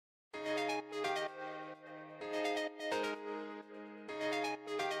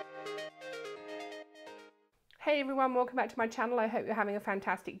Hey everyone, welcome back to my channel. I hope you're having a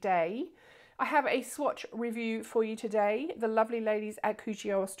fantastic day. I have a swatch review for you today. The lovely ladies at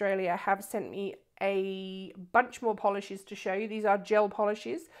Cuccio Australia have sent me a bunch more polishes to show you. These are gel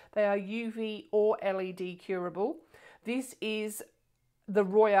polishes. They are UV or LED curable. This is the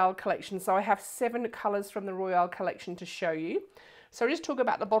Royale collection. So I have 7 colours from the Royale collection to show you. So I'll just talk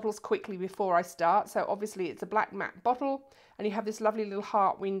about the bottles quickly before I start. So obviously it's a black matte bottle and you have this lovely little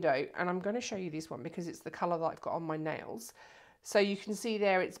heart window, and I'm going to show you this one because it's the colour that I've got on my nails. So you can see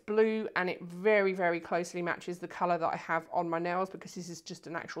there it's blue and it very, very closely matches the colour that I have on my nails because this is just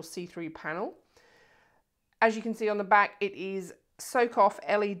an actual see-through panel. As you can see on the back, it is soak off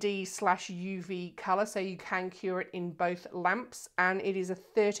LED/UV colour, so you can cure it in both lamps, and it is a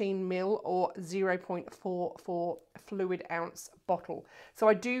 13ml or 0.44 fluid ounce bottle. So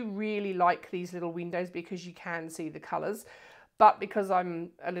I do really like these little windows because you can see the colours, but because I'm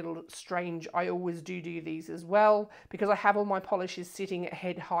a little strange, I always do these as well because I have all my polishes sitting at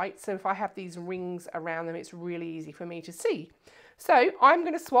head height, so if I have these rings around them, it's really easy for me to see. So I'm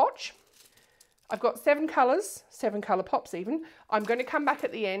going to swatch. I've got 7 colours, 7 colour pops even. I'm going to come back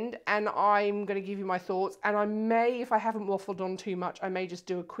at the end and I'm going to give you my thoughts, and I may, if I haven't waffled on too much, I may just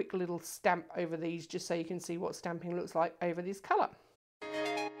do a quick little stamp over these just so you can see what stamping looks like over this colour.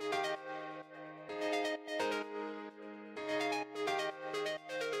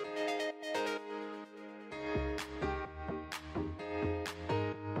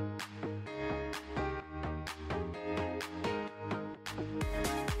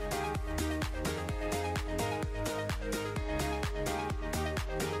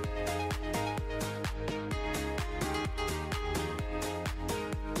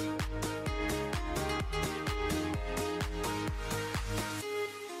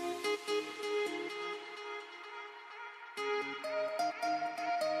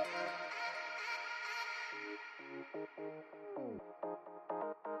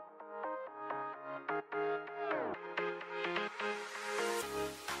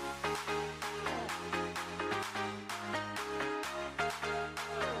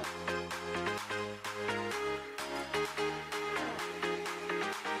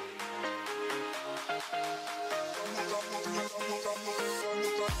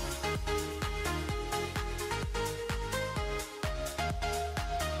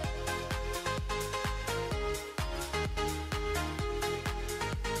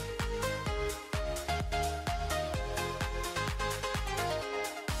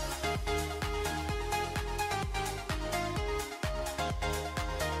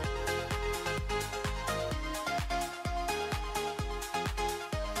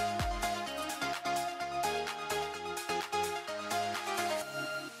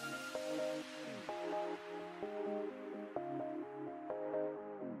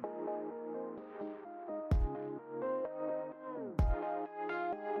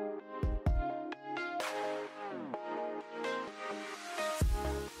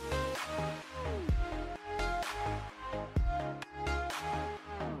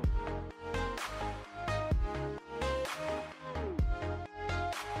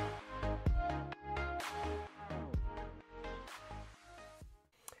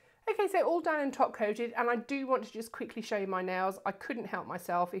 Okay, so all done and top coated, and I do want to just quickly show you my nails. I couldn't help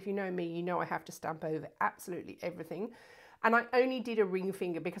myself. If you know me, you know I have to stamp over absolutely everything. And I only did a ring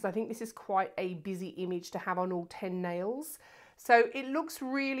finger because I think this is quite a busy image to have on all 10 nails. So it looks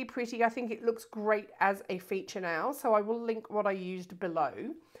really pretty. I think it looks great as a feature nail. So I will link what I used below.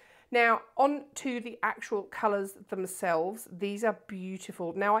 Now on to the actual colours themselves. These are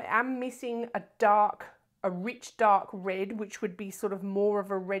beautiful. Now I am missing a rich dark red, which would be sort of more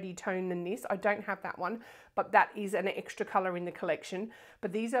of a reddy tone than this. I don't have that one, but that is an extra colour in the collection.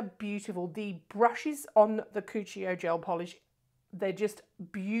 But these are beautiful. The brushes on the Cuccio gel polish, they're just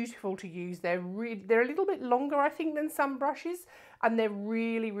beautiful to use. They're a little bit longer, I think, than some brushes, and they're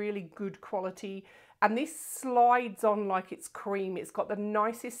really, really good quality. And this slides on like it's cream. It's got the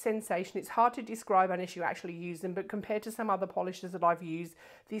nicest sensation. It's hard to describe unless you actually use them, but compared to some other polishes that I've used,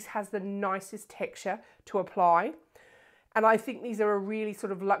 this has the nicest texture to apply. And I think these are a really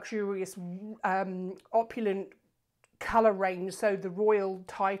sort of luxurious, opulent colour range. So the Royal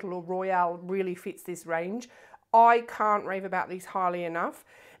title or Royale really fits this range. I can't rave about these highly enough.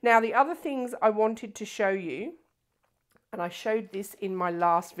 Now, the other things I wanted to show you, and I showed this in my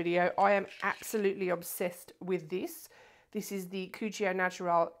last video, I am absolutely obsessed with this. This is the Cuccio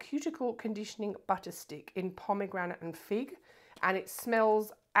Naturale Cuticle Conditioning Butter Stick in Pomegranate and Fig, and it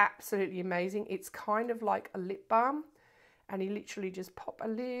smells absolutely amazing. It's kind of like a lip balm, and you literally just pop a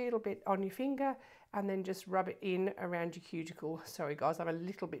little bit on your finger and then just rub it in around your cuticle. Sorry guys, I'm a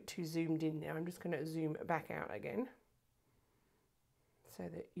little bit too zoomed in now. I'm just going to zoom back out again so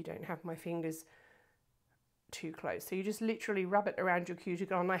that you don't have my fingers too close. So you just literally rub it around your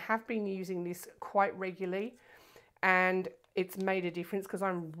cuticle, and I have been using this quite regularly and it's made a difference because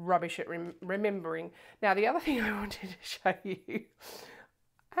I'm rubbish at remembering. Now the other thing I wanted to show you,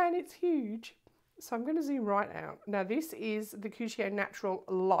 and it's huge, so I'm going to zoom right out. Now this is the Cuccio Naturale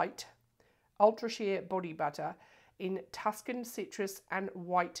Lyte Ultra Sheer Body Butter in Tuscan Citrus and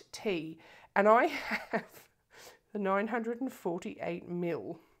White Tea, and I have the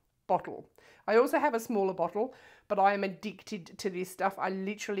 948ml bottle. I also have a smaller bottle, but I am addicted to this stuff. I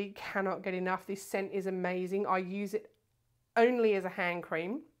literally cannot get enough. This scent is amazing. I use it only as a hand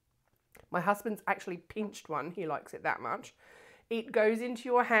cream. My husband's actually pinched one. He likes it that much. It goes into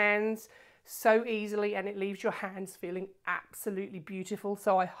your hands so easily and it leaves your hands feeling absolutely beautiful.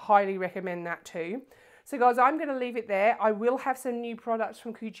 So I highly recommend that too. So guys, I'm going to leave it there. I will have some new products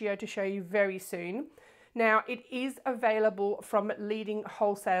from Cuccio to show you very soon. Now, it is available from leading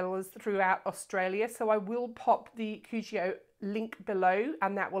wholesalers throughout Australia, so I will pop the Cuccio link below,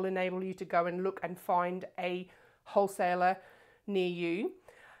 and that will enable you to go and look and find a wholesaler near you.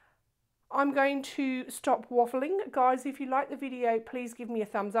 I'm going to stop waffling. Guys, if you like the video, please give me a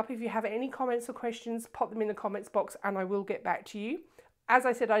thumbs up. If you have any comments or questions, pop them in the comments box and I will get back to you. As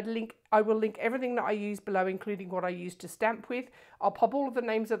I said, I will link everything that I use below, including what I use to stamp with. I'll pop all of the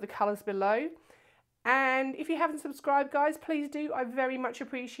names of the colours below. And if you haven't subscribed, guys, please do. I very much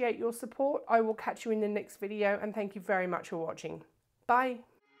appreciate your support. I will catch you in the next video, and thank you very much for watching. Bye.